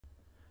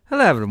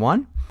Hello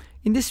everyone.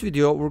 In this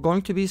video we're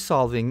going to be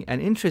solving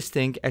an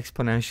interesting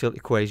exponential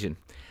equation.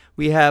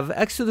 We have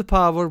x to the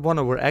power 1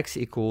 over x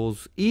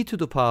equals e to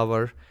the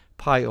power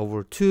pi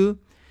over 2,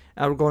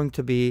 and we're going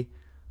to be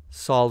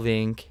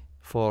solving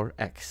for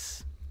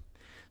x.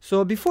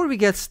 So before we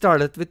get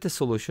started with the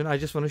solution, I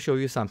just want to show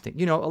you something.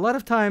 A lot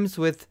of times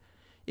with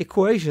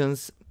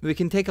equations we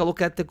can take a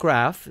look at the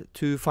graph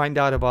to find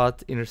out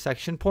about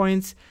intersection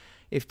points,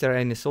 if there are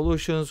any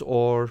solutions,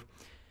 or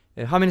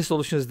how many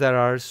solutions there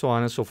are, so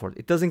on and so forth.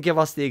 It doesn't give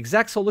us the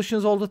exact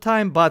solutions all the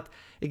time, but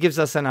it gives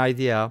us an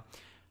idea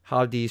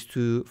how these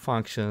two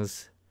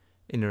functions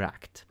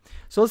interact.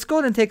 So let's go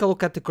ahead and take a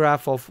look at the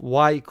graph of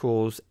y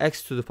equals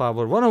x to the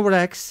power 1 over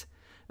x,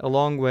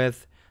 along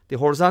with the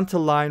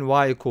horizontal line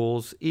y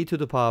equals e to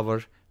the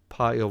power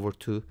pi over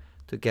 2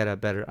 to get a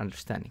better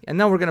understanding. And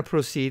now we're going to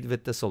proceed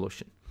with the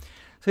solution.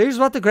 So here's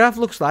what the graph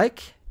looks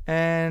like,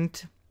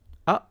 and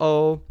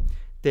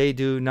they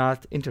do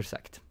not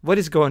intersect. What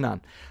is going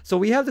on? So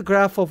we have the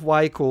graph of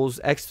y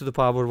equals x to the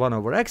power 1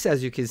 over x.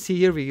 As you can see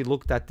here, we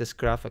looked at this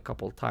graph a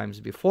couple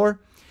times before.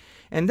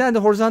 And then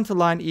the horizontal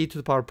line e to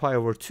the power pi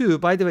over 2.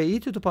 By the way,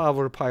 e to the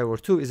power pi over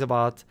 2 is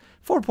about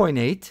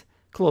 4.8,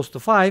 close to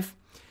 5.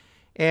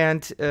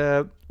 And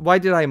why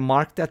did I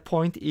mark that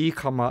point, e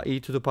comma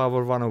e to the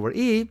power 1 over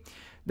e?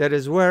 That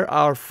is where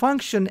our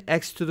function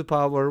x to the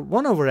power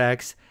 1 over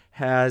x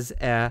has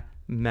a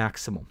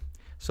maximum.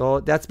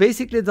 So that's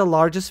basically the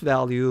largest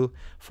value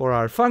for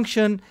our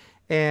function,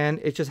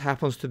 and it just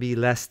happens to be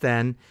less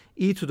than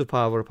e to the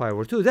power pi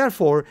over 2.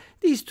 Therefore,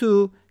 these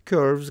two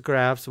curves,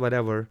 graphs,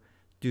 whatever,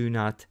 do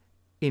not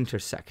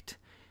intersect.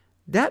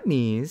 That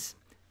means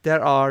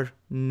there are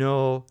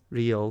no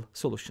real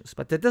solutions.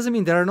 But that doesn't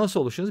mean there are no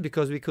solutions,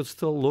 because we could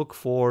still look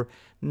for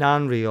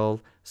non-real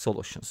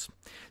solutions.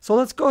 So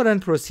let's go ahead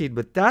and proceed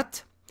with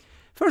that.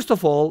 First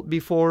of all,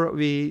 before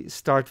we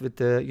start with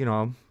the,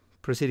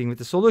 proceeding with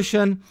the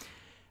solution,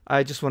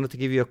 I just wanted to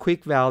give you a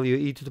quick value,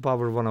 e to the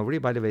power 1 over e.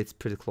 By the way, it's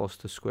pretty close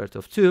to square root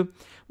of 2.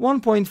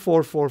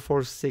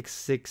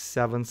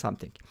 1.444667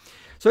 something.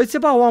 So it's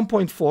about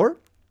 1.4.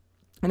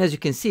 And as you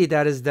can see,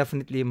 that is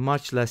definitely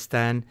much less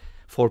than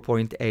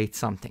 4.8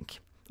 something.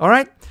 All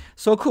right,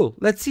 so cool.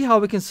 Let's see how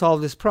we can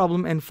solve this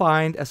problem and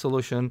find a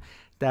solution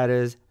that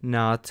is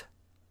not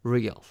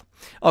real.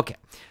 Okay,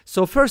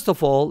 so first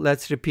of all,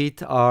 let's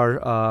repeat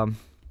our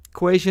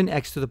equation.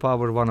 X to the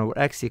power 1 over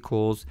x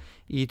equals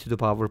e to the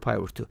power pi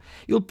over 2.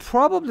 You'll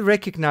probably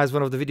recognize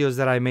one of the videos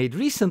that I made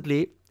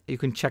recently. You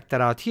can check that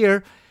out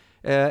here.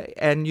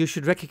 And you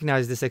should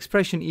recognize this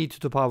expression, e to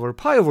the power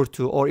pi over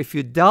 2. Or if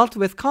you dealt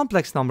with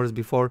complex numbers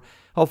before,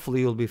 hopefully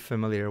you'll be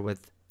familiar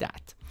with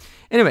that.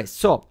 Anyway,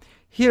 so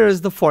here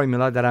is the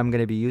formula that I'm going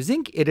to be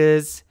using. It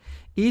is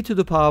e to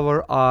the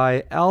power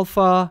I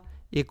alpha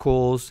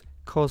equals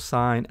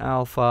cosine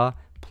alpha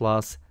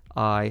plus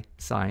I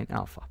sine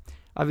alpha.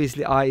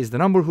 Obviously, I is the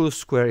number whose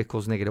square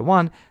equals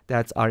 -1.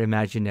 That's our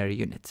imaginary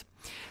unit.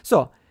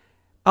 So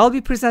I'll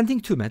be presenting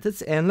two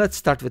methods, and let's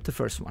start with the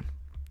first one.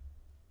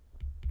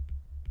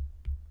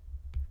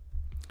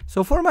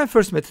 So for my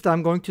first method,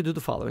 I'm going to do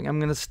the following. I'm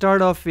going to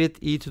start off with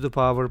e to the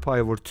power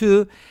pi over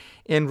 2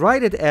 and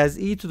write it as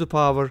e to the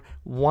power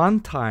 1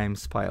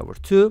 times pi over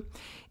 2.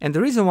 And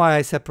the reason why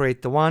I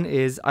separate the 1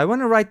 is I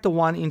want to write the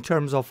 1 in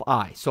terms of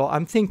I. So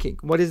I'm thinking,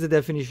 what is the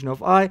definition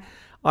of I?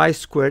 I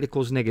squared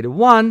equals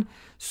 -1.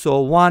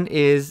 So 1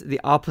 is the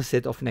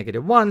opposite of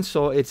 -1.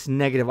 So it's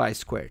negative I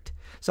squared.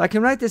 So I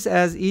can write this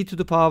as e to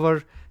the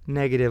power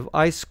negative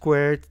I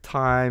squared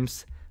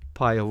times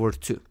pi over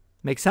 2.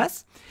 Make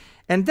sense?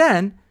 And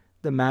then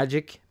the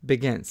magic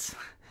begins.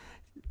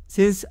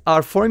 Since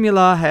our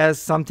formula has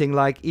something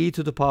like e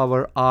to the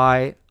power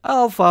I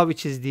alpha,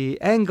 which is the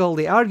angle,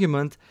 the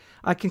argument,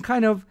 I can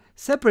kind of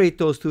separate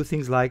those two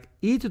things like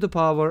e to the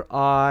power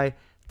I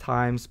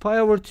times pi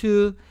over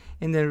 2,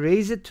 and then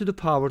raise it to the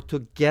power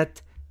to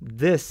get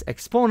this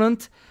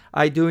exponent.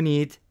 I do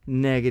need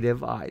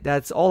negative I.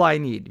 That's all I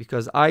need,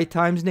 because I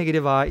times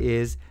negative I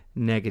is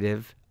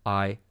negative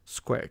I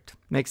squared.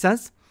 Make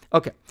sense?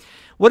 Okay.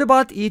 What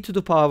about e to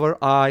the power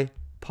I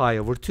pi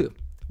over 2?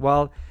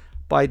 Well,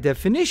 by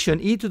definition,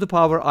 e to the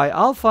power I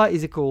alpha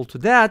is equal to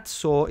that,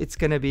 so it's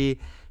going to be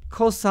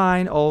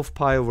cosine of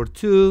pi over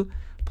 2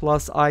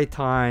 plus I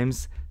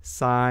times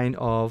sine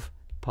of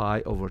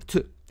pi over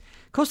 2.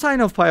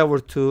 Cosine of pi over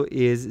 2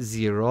 is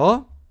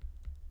 0,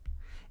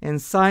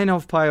 and sine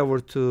of pi over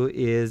 2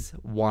 is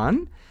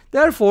 1.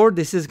 Therefore,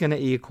 this is going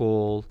to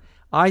equal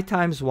I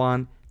times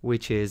 1,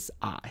 which is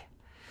I.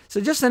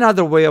 So just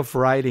another way of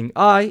writing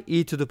I,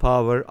 e to the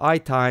power I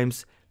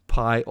times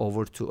pi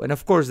over 2. And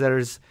of course,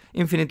 there's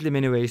infinitely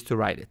many ways to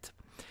write it.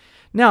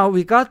 Now,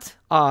 we got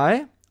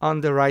I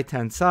on the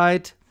right-hand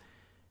side,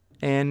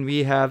 and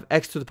we have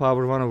x to the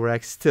power 1 over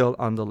x still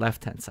on the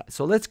left-hand side.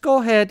 So let's go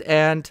ahead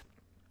and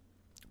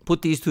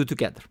put these two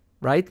together,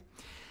 right?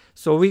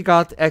 So we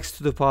got x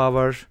to the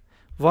power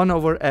 1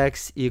 over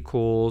x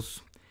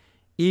equals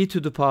e to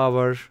the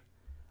power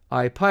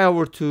I pi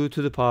over 2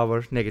 to the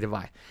power negative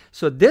I.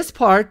 So this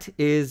part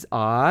is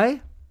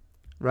I,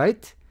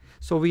 right?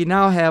 So we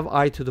now have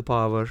I to the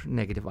power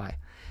negative I.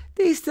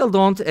 They still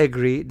don't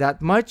agree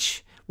that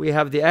much. We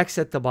have the x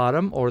at the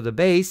bottom, or the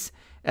base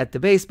at the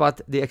base,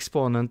 but the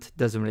exponent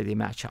doesn't really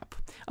match up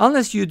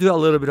unless you do a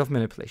little bit of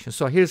manipulation.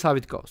 So here's how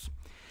it goes.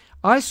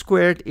 I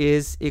squared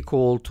is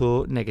equal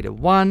to negative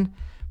 1.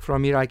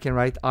 From here I can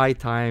write I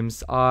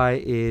times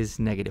I is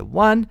negative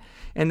 1,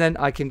 and then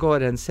I can go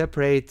ahead and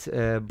separate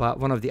by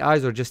one of the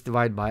i's, or just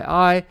divide by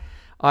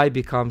I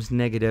becomes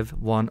negative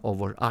 1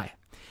 over I.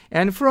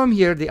 And from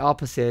here the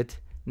opposite,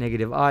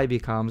 negative I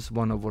becomes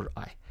 1 over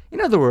I. In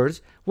other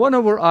words, 1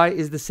 over I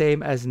is the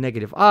same as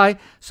negative I,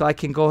 so I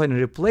can go ahead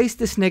and replace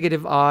this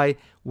negative I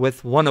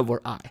with 1 over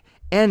I.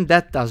 And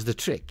that does the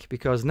trick,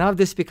 because now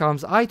this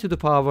becomes I to the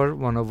power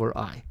 1 over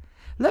I.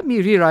 Let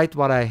me rewrite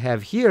what I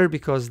have here,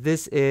 because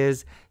this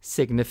is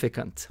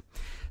significant.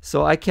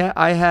 So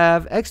I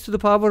have x to the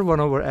power 1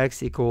 over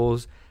x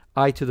equals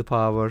I to the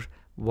power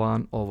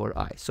 1 over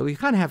I. So you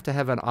kind of have to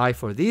have an I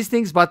for these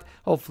things, but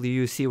hopefully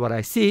you see what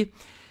I see.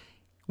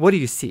 What do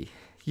you see?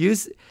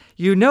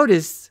 You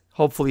notice,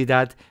 hopefully,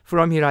 that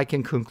from here I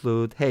can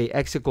conclude, hey,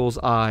 x equals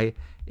I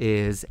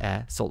is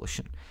a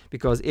solution.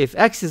 Because if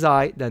x is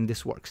I, then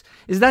this works.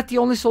 Is that the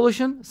only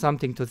solution?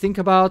 Something to think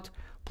about.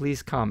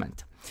 Please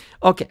comment.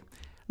 Okay,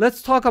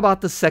 let's talk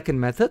about the second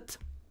method.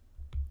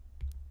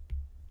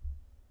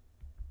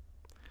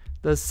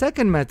 The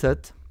second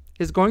method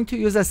is going to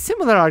use a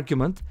similar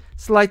argument,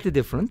 slightly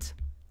different,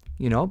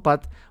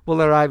 but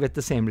will arrive at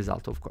the same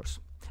result, of course.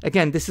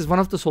 Again, this is one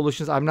of the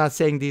solutions. I'm not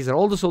saying these are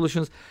all the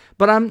solutions,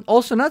 but I'm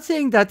also not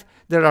saying that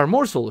there are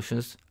more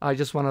solutions. I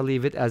just want to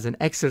leave it as an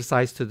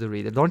exercise to the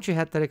reader. Don't you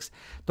hate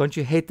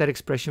that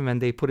expression when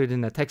they put it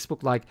in a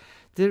textbook, like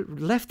the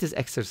left is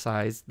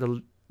exercise,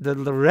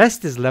 the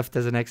rest is left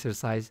as an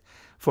exercise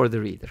for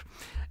the reader.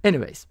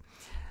 Anyways,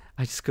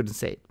 I just couldn't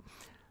say it.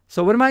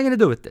 So what am I going to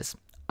do with this?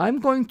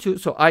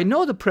 So I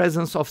know the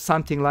presence of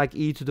something like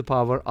e to the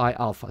power I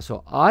alpha.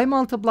 So I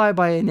multiply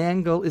by an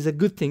angle is a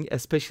good thing,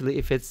 especially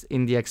if it's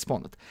in the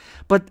exponent.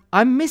 But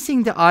I'm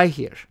missing the I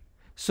here.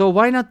 So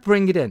why not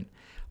bring it in?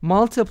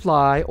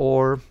 Multiply,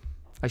 or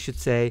I should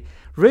say,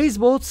 raise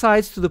both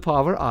sides to the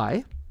power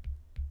I.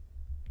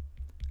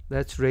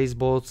 Let's raise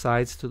both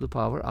sides to the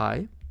power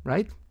I,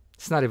 right?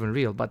 It's not even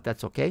real, but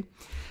that's okay.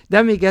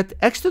 Then we get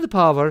x to the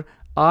power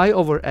I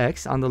over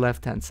x on the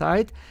left-hand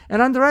side,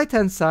 and on the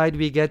right-hand side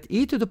we get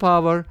e to the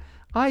power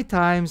I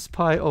times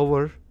pi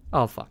over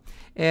alpha,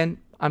 and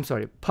I'm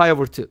sorry, pi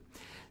over 2.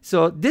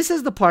 So this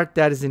is the part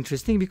that is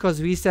interesting,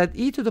 because we said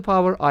e to the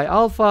power I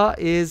alpha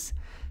is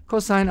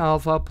cosine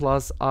alpha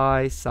plus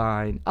I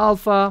sine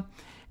alpha,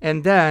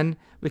 and then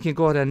we can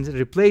go ahead and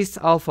replace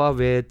alpha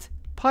with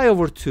pi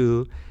over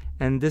 2,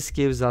 and this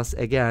gives us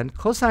again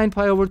cosine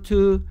pi over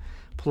 2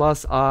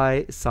 plus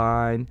I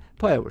sine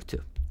pi over 2.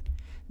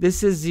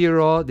 This is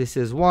 0, this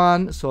is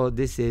 1, so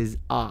this is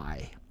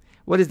I.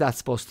 What is that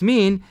supposed to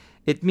mean?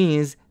 It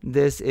means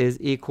this is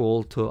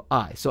equal to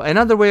I. So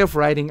another way of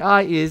writing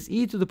I is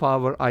e to the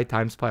power I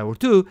times pi over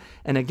 2.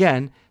 And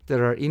again,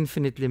 there are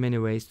infinitely many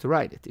ways to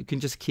write it. You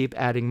can just keep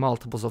adding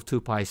multiples of 2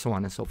 pi, so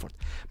on and so forth.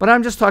 But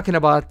I'm just talking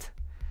about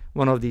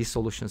one of these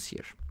solutions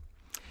here.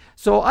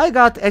 So I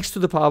got x to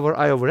the power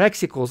I over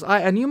x equals I.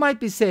 And you might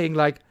be saying,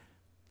 like,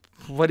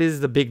 what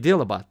is the big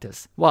deal about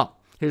this? Well,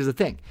 here's the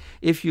thing.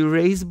 If you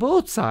raise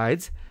both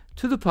sides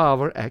to the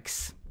power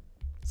x,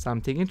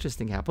 something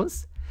interesting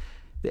happens.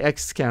 The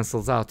x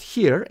cancels out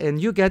here,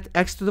 and you get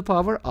x to the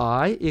power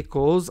I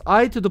equals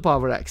I to the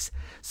power x.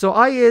 So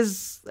I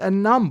is a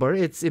number.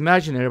 It's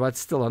imaginary, but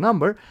still a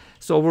number.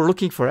 So we're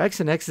looking for x,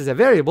 and x is a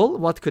variable.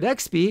 What could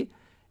x be?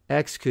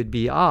 X could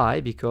be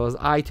I, because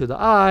I to the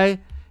I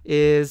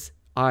is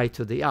I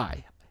to the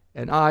I.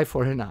 An I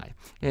for an I.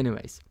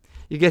 Anyways,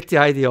 you get the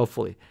idea,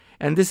 hopefully.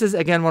 And this is,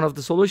 again, one of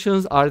the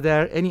solutions. Are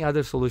there any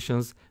other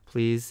solutions?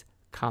 Please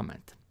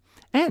comment.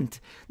 And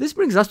this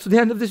brings us to the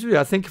end of this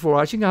video. Thank you for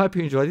watching. I hope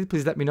you enjoyed it.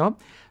 Please let me know.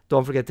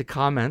 Don't forget to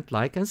comment,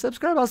 like, and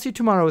subscribe. I'll see you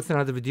tomorrow with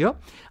another video.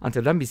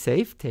 Until then, be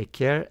safe, take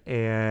care,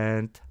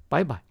 and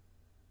bye-bye.